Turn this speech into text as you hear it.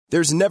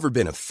There's never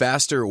been a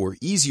faster or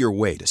easier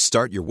way to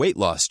start your weight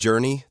loss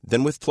journey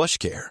than with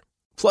PlushCare.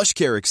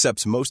 PlushCare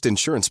accepts most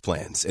insurance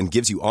plans and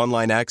gives you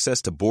online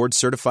access to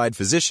board-certified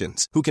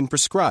physicians who can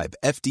prescribe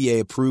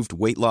FDA-approved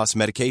weight loss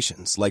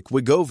medications like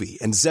Wegovy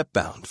and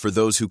Zepbound for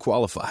those who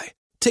qualify.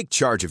 Take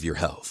charge of your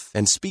health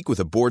and speak with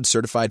a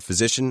board-certified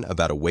physician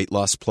about a weight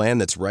loss plan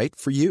that's right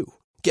for you.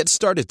 Get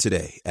started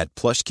today at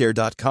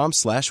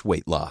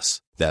plushcare.com/weight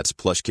loss. That's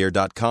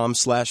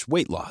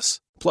plushcare.com/weight loss.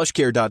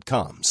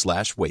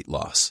 plushcare.com/weight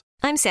loss.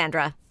 I'm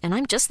Sandra, and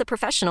I'm just the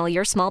professional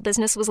your small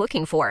business was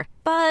looking for.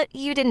 But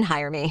you didn't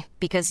hire me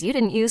because you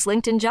didn't use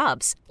LinkedIn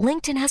Jobs.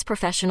 LinkedIn has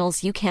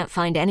professionals you can't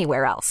find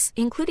anywhere else,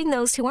 including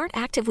those who aren't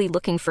actively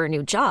looking for a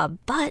new job,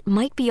 but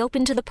might be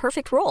open to the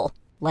perfect role,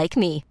 like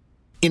me.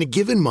 In a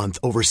given month,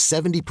 over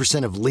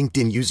 70% of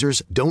LinkedIn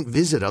users don't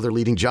visit other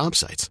leading job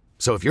sites.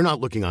 So if you're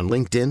not looking on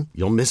LinkedIn,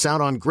 you'll miss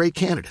out on great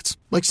candidates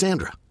like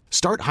Sandra.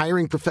 Start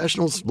hiring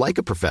professionals like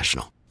a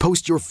professional.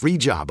 Post your free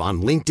job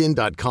on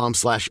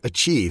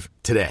linkedin.com/achieve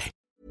today.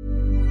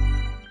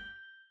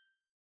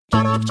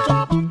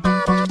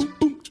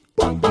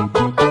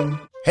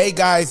 Hey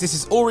guys, this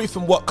is Ori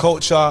from What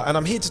Culture, and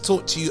I'm here to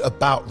talk to you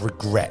about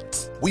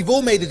regret. We've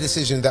all made a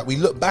decision that we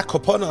look back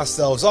upon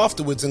ourselves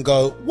afterwards and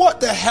go, what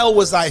the hell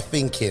was I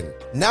thinking?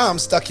 Now I'm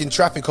stuck in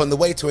traffic on the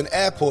way to an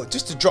airport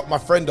just to drop my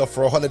friend off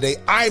for a holiday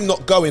I'm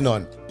not going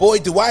on. Boy,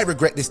 do I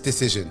regret this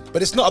decision.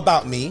 But it's not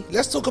about me.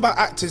 Let's talk about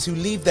actors who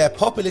leave their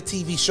popular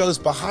TV shows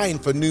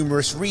behind for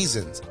numerous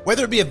reasons.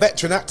 Whether it be a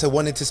veteran actor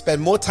wanting to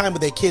spend more time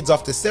with their kids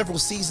after several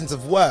seasons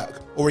of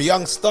work, or a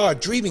young star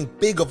dreaming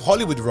big of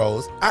Hollywood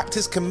roles,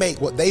 actors can make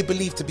what they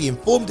believe to be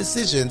informed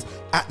decisions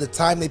at the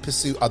time they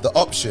pursue other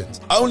options,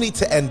 only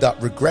to end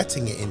up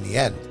regretting it in the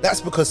end.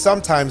 That's because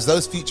sometimes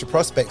those future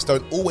prospects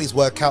don't always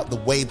work out the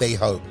way they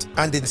hoped.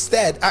 And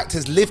instead,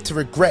 actors live to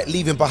regret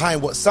leaving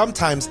behind what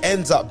sometimes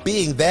ends up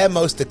being their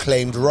most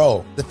acclaimed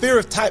role. The fear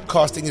of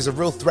typecasting is a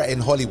real threat in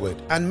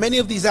Hollywood, and many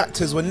of these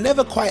actors were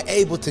never quite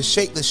able to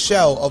shake the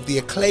shell of the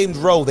acclaimed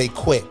role they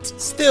quit.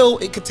 Still,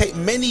 it could take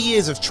many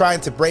years of trying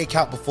to break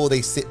out before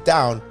they sit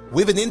down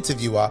with an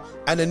interviewer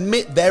and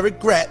admit their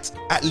regret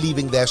at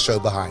leaving their show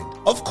behind.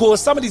 Of course,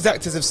 some of these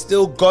actors have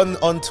still gone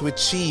on to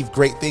achieve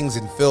great things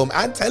in film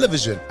and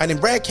television, and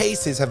in rare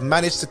cases have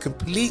managed to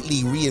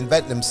completely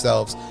reinvent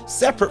themselves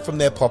separate from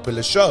their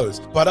popular shows.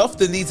 But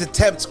often these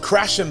attempts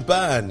crash and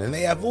burn, and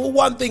they have all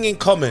one thing in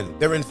common: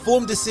 their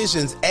informed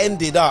decisions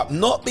ended up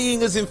not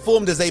being as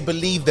informed as they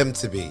believed them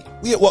to be.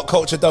 We at What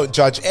Culture don't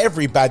judge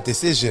every bad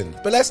decision,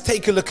 but let's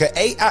take a look at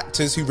 8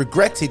 actors who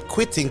regretted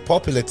quitting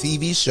popular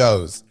TV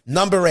shows.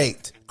 Number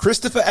 8.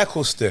 Christopher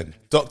Eccleston,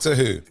 Doctor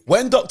Who.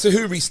 When Doctor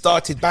Who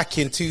restarted back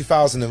in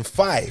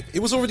 2005, it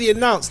was already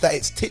announced that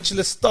its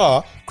titular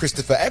star,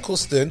 Christopher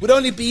Eccleston, would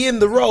only be in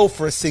the role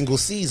for a single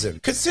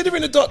season.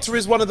 Considering the Doctor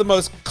is one of the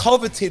most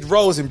coveted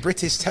roles in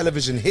British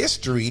television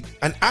history,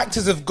 and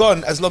actors have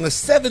gone as long as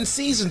 7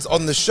 seasons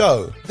on the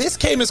show, this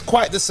came as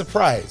quite the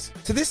surprise.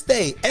 To this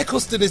day,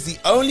 Eccleston is the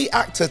only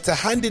actor to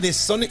hand in his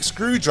sonic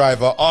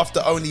screwdriver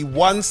after only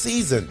 1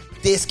 season,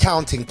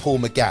 discounting Paul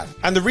McGann.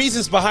 And the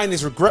reasons behind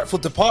his regretful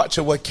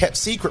departure were kept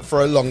secret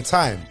for a long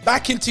time.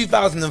 Back in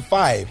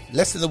 2005,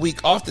 less than a week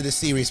after the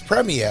series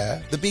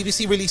premiere, the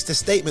BBC released a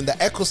statement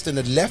that Eccleston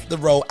had left the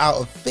role out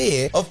of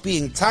fear of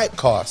being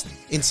typecast,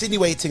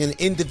 insinuating an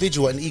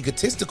individual and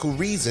egotistical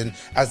reason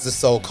as the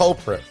sole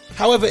culprit.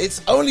 However,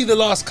 it's only the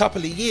last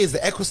couple of years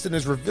that Eccleston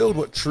has revealed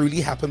what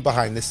truly happened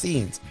behind the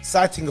scenes,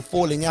 citing a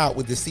falling out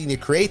with the senior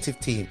creative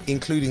team,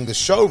 including the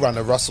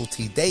showrunner Russell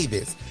T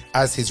Davies,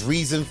 as his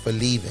reason for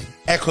leaving.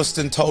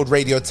 Eccleston told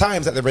Radio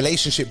Times that the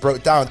relationship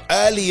broke down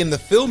early in the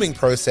filming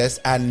process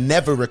and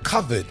never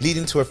recovered,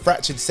 leading to a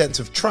fractured sense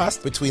of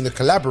trust between the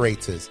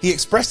collaborators. He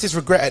expressed his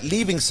regret at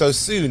leaving so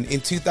soon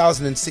in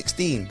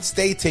 2016,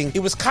 stating,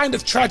 "It was kind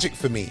of tragic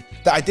for me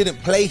that I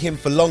didn't play him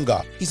for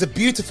longer. He's a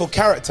beautiful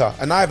character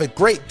and I have a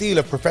great deal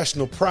of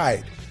professional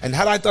pride. And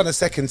had I done a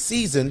second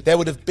season, there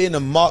would have been a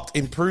marked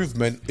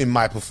improvement in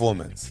my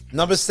performance."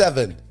 Number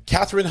 7.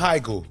 Katherine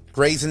Heigl,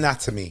 Grey's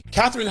Anatomy.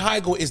 Katherine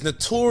Heigl is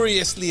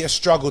notoriously a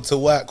struggle to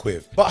work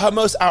with, but her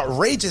most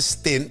outrageous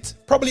stint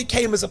probably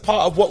came as a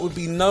part of what would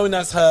be known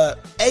as her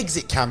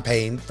exit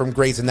campaign from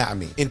Grey's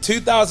Anatomy. In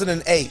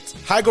 2008,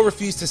 Heigl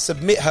refused to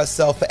submit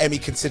herself for Emmy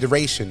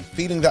consideration,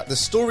 feeling that the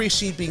story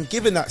she'd been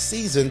given that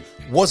season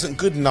wasn't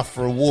good enough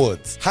for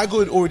awards. Heigl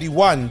had already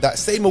won that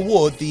same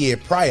award the year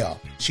prior.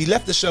 She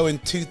left the show in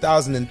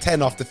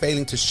 2010 after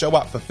failing to show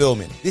up for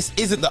filming. This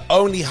isn't the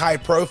only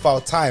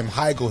high-profile time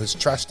Heigl has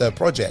trashed her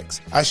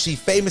projects, as she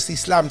famously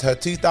slammed her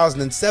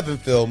 2007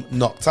 film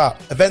Knocked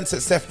Up, events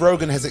that Seth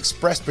Rogen has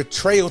expressed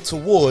betrayal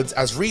towards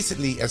as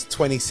recently as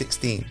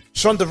 2016.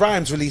 Shonda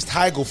Rhimes released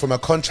Heigl from her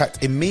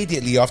contract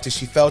immediately after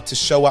she failed to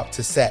show up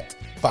to set.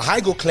 But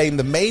Heigl claimed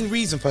the main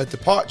reason for her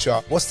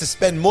departure was to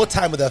spend more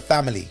time with her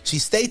family. She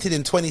stated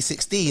in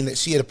 2016 that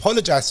she had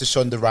apologized to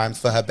Shonda Rhimes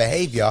for her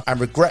behavior and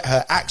regret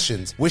her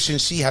actions, wishing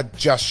she had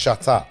just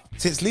shut up.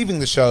 Since leaving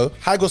the show,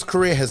 Hagel's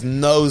career has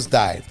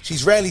nosedived.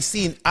 She's rarely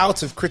seen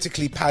out of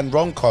critically panned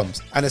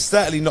rom-coms and has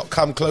certainly not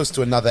come close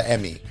to another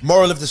Emmy.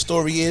 Moral of the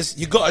story is,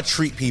 you gotta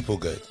treat people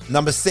good.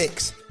 Number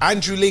 6.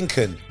 Andrew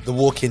Lincoln, The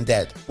Walking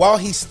Dead. While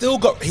he's still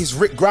got his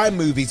Rick Grimes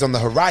movies on the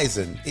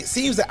horizon, it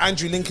seems that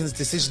Andrew Lincoln's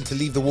decision to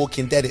leave The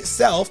Walking Dead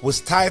itself was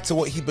tied to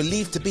what he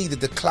believed to be the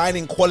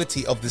declining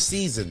quality of the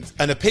seasons,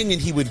 an opinion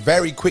he would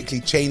very quickly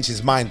change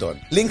his mind on.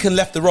 Lincoln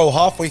left the role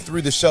halfway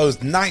through the show's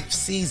 9th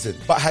season,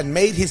 but had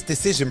made his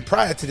decision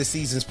prior to the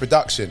season's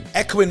production.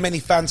 Echoing many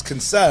fans'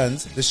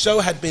 concerns, the show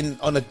had been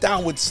on a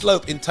downward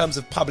slope in terms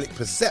of public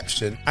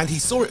perception, and he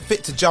saw it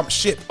fit to jump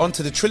ship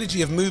onto the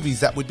trilogy of movies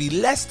that would be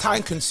less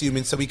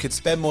time-consuming so he could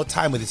spend more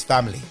time with his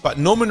family. But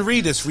Norman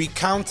Reedus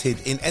recounted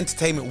in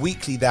Entertainment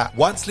Weekly that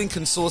once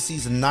Lincoln saw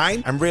season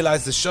 9 and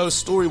realized the show's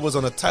story was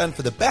on a turn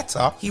for the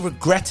better, he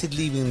regretted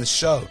leaving the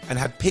show and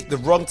had picked the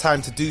wrong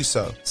time to do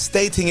so,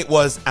 stating it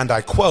was, and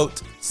I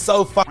quote,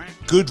 "so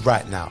good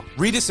right now."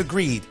 Reedus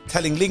agreed,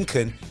 telling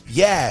Lincoln,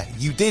 "Yeah,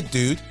 you did,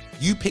 dude.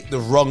 You picked the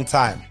wrong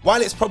time."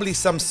 While it's probably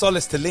some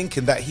solace to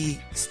Lincoln that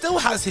he still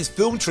has his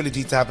film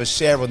trilogy to have a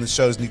share on the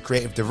show's new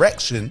creative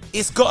direction,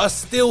 it's gotta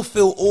still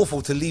feel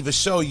awful to leave a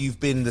show you've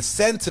been the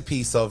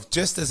centerpiece of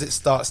just as it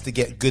starts to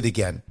get good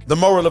again. The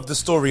moral of the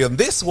story on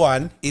this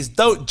one is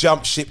don't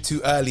jump ship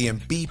too early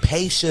and be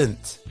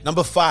patient.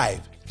 Number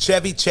 5.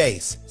 Chevy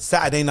Chase,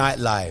 Saturday Night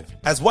Live.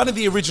 As one of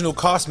the original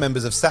cast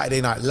members of Saturday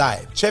Night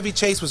Live, Chevy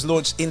Chase was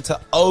launched into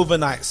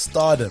overnight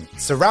stardom.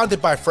 Surrounded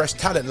by fresh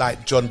talent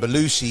like John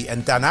Belushi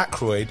and Dan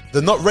Aykroyd,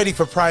 the not ready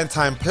for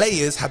primetime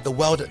players had the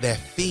world at their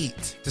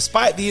feet.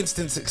 Despite the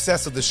instant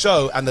success of the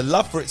show and the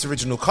love for its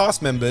original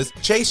cast members,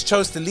 Chase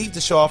chose to leave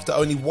the show after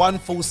only one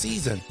full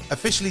season,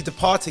 officially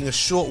departing a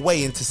short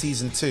way into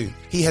season 2.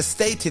 He has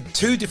stated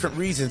 2 different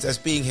reasons as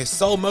being his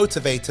sole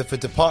motivator for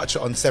departure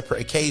on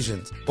separate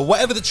occasions, but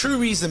whatever the true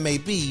reason may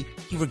be,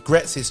 he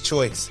regrets his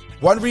choice.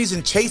 One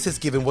reason Chase has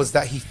given was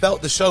that he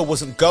felt the show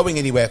wasn't going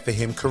anywhere for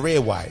him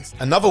career-wise.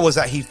 Another was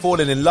that he'd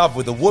fallen in love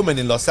with a woman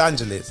in Los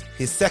Angeles,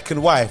 his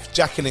second wife,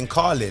 Jacqueline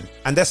Carlin,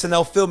 and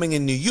SNL filming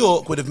in New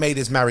York would have made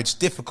his marriage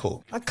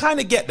difficult. I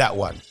kinda get that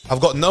one.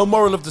 I've got no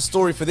moral of the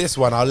story for this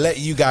one. I'll let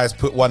you guys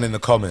put one in the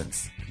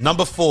comments.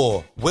 Number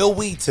 4, Wil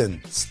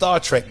Wheaton, Star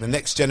Trek The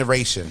Next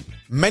Generation.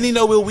 Many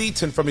know Wil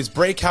Wheaton from his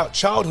breakout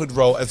childhood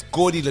role as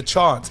Geordie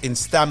LeChance in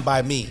Stand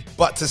By Me.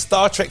 But to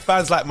Star Trek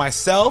fans like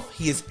myself,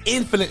 he is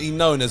infinitely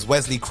known as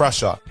Wesley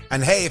Crusher.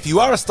 And hey, if you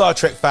are a Star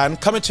Trek fan,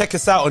 come and check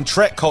us out on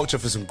Trek Culture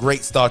for some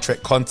great Star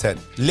Trek content.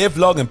 Live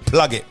long and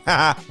plug it.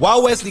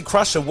 While Wesley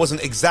Crusher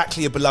wasn't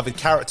exactly a beloved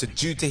character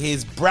due to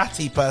his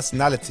bratty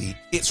personality,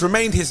 it's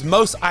remained his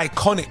most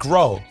iconic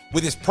role,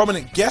 with his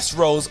prominent guest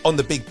roles on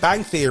The Big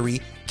Bang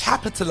Theory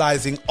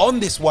capitalizing on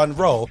this one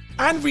role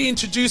and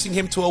reintroducing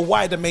him to a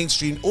wider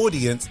mainstream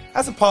audience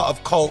as a part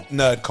of cult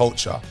nerd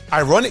culture.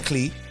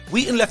 Ironically,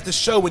 Wheaton left the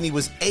show when he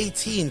was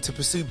 18 to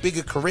pursue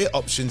bigger career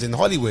options in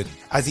Hollywood,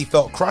 as he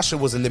felt Crusher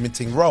was a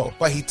limiting role.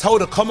 But he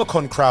told a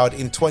Comic-Con crowd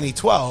in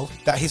 2012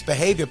 that his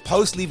behavior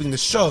post leaving the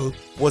show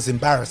was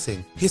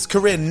embarrassing. His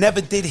career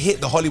never did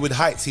hit the Hollywood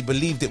heights he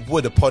believed it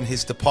would upon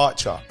his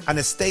departure, and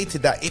has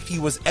stated that if he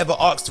was ever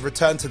asked to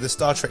return to the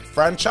Star Trek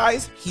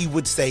franchise, he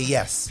would say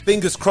yes.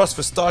 Fingers crossed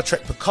for Star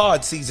Trek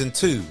Picard Season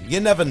 2, you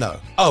never know.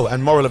 Oh,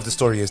 and moral of the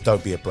story is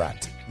don't be a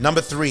brat.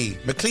 Number 3,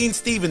 McLean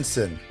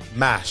Stevenson,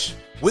 MASH.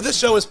 With a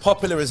show as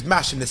popular as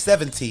MASH in the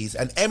 70s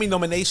and Emmy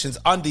nominations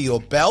under your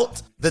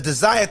belt, the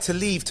desire to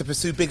leave to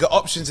pursue bigger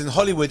options in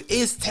Hollywood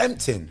is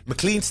tempting.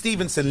 McLean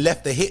Stevenson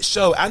left the hit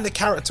show and the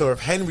character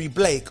of Henry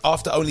Blake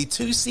after only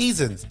 2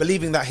 seasons,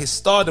 believing that his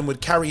stardom would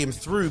carry him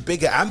through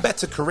bigger and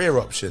better career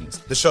options.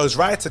 The show's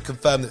writer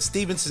confirmed that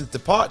Stevenson's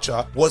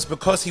departure was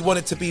because he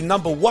wanted to be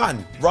number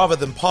 1 rather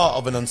than part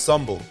of an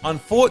ensemble.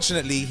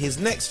 Unfortunately, his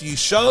next few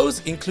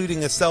shows,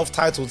 including a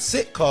self-titled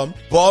sitcom,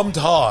 bombed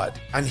hard,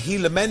 and he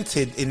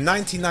lamented in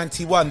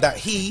 1991 that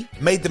he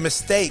made the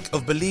mistake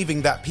of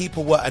believing that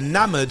people were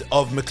enamored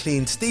of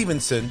McLean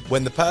Stevenson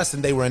when the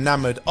person they were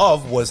enamored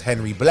of was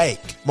Henry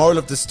Blake. Moral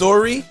of the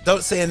story,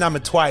 don't say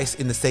enamored twice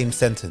in the same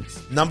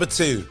sentence. Number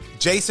 2,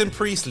 Jason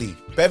Priestley,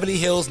 Beverly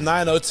Hills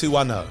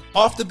 90210.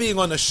 After being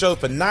on a show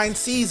for 9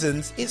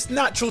 seasons, it's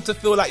natural to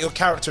feel like your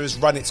character has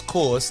run its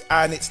course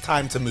and it's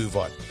time to move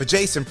on. For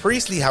Jason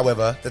Priestley,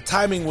 however, the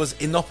timing was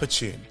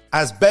inopportune,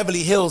 as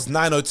Beverly Hills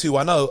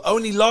 90210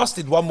 only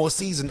lasted 1 more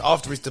season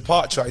after his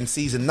departure in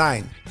season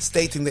 9,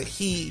 stating that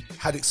he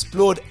had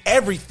explored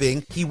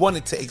everything he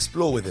wanted to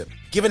explore with him.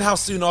 Given how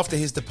soon after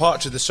his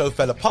departure the show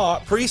fell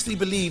apart, Priestley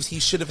believes he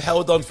should have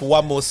held on for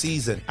 1 more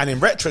season, and in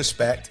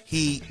retrospect,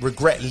 he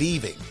regret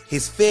leaving.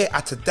 His fear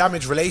at a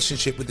damaged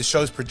relationship with the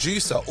show's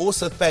producer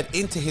also fed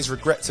into his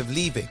regrets of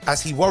leaving,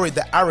 as he worried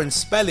that Aaron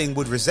Spelling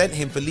would resent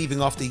him for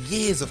leaving after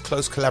years of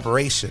close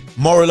collaboration.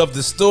 Moral of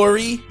the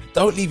story,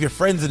 don't leave your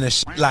friends in a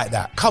shit like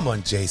that. Come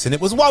on, Jason, it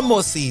was 1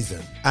 more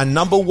season. And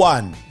number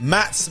 1,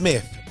 Matt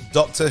Smith,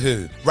 Doctor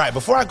Who. Right,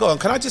 before I go on,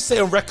 can I just say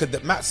on record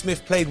that Matt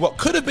Smith played what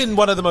could have been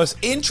one of the most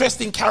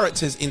interesting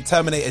characters in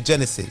Terminator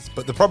Genesis,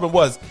 but the problem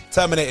was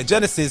Terminator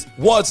Genesis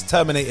was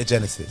Terminator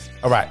Genesis.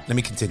 All right, let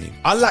me continue.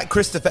 Unlike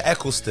Christopher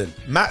Eccleston,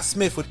 Matt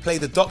Smith would play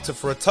the Doctor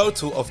for a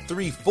total of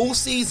 3 full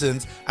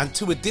seasons and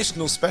 2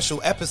 additional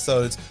special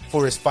episodes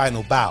for his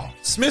final bow.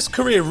 Smith's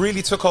career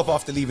really took off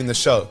after leaving the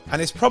show,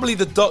 and it's probably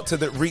the Doctor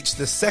that reached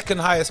the second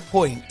highest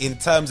point in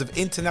terms of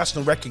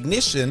international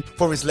recognition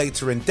for his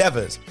later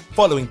endeavours,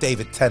 following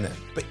David Tennant.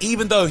 But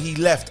even though he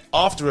left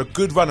after a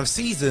good run of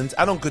seasons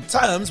and on good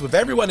terms with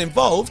everyone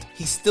involved,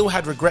 he still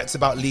had regrets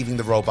about leaving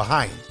the role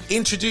behind.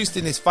 Introduced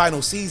in his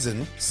final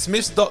season,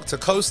 Smith's Doctor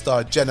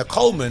co-star Jenna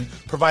Coleman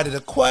provided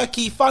a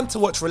quirky,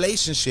 fun-to-watch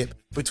relationship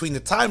between the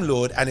Time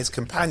Lord and his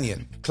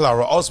companion,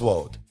 Clara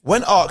Oswald.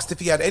 When asked if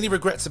he had any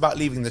regrets about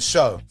leaving the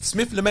show,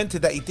 Smith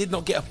lamented that he did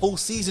not get a full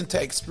season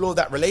to explore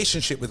that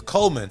relationship with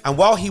Coleman, and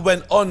while he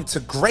went on to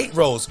great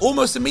roles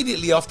almost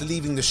immediately after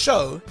leaving the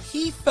show,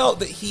 he felt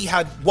that he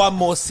had one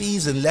more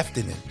season left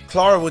in him.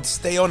 Clara would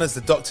stay on as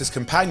the Doctor's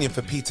companion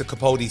for Peter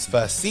Capaldi's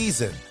first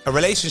season, a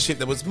relationship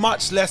that was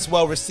much less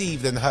well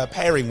received than her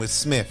pairing with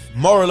Smith.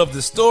 Moral of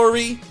the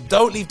story,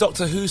 don't leave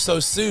Doctor Who so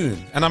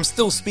soon. And I'm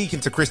still speaking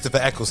to Christopher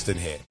Eccleston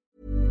here.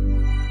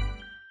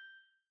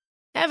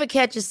 Ever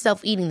catch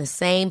yourself eating the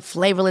same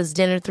flavorless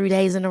dinner 3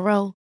 days in a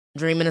row?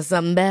 Dreaming of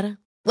something better?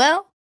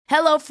 Well,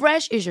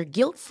 HelloFresh is your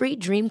guilt-free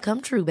dream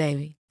come true,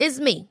 baby. It's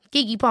me,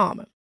 Keke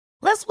Palmer.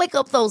 Let's wake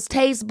up those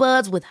taste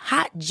buds with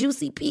hot,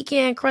 juicy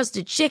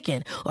pecan-crusted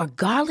chicken or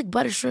garlic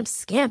butter shrimp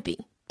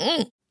scampi.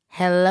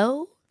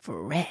 Hello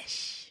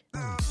Fresh.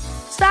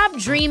 Stop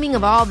dreaming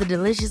of all the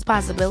delicious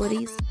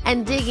possibilities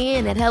and dig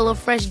in at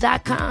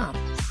HelloFresh.com.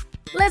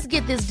 Let's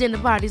get this dinner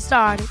party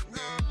started.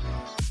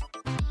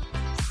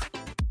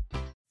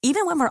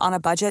 Even when we're on a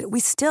budget, we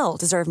still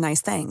deserve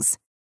nice things.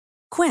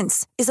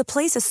 Quince is a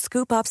place to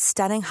scoop up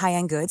stunning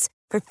high-end goods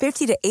for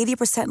 50 to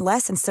 80%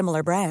 less than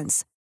similar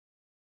brands.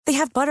 They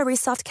have buttery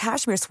soft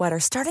cashmere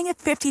sweaters starting at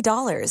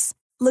 $50,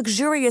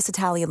 luxurious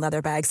Italian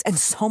leather bags, and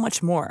so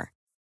much more.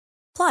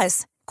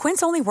 Plus,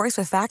 Quince only works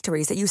with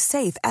factories that use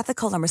safe,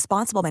 ethical, and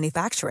responsible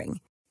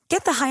manufacturing.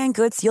 Get the high-end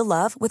goods you'll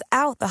love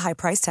without the high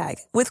price tag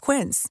with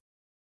Quince.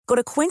 Go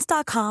to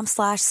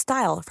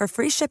quince.com/style for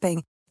free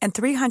shipping and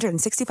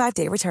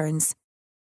 365-day returns.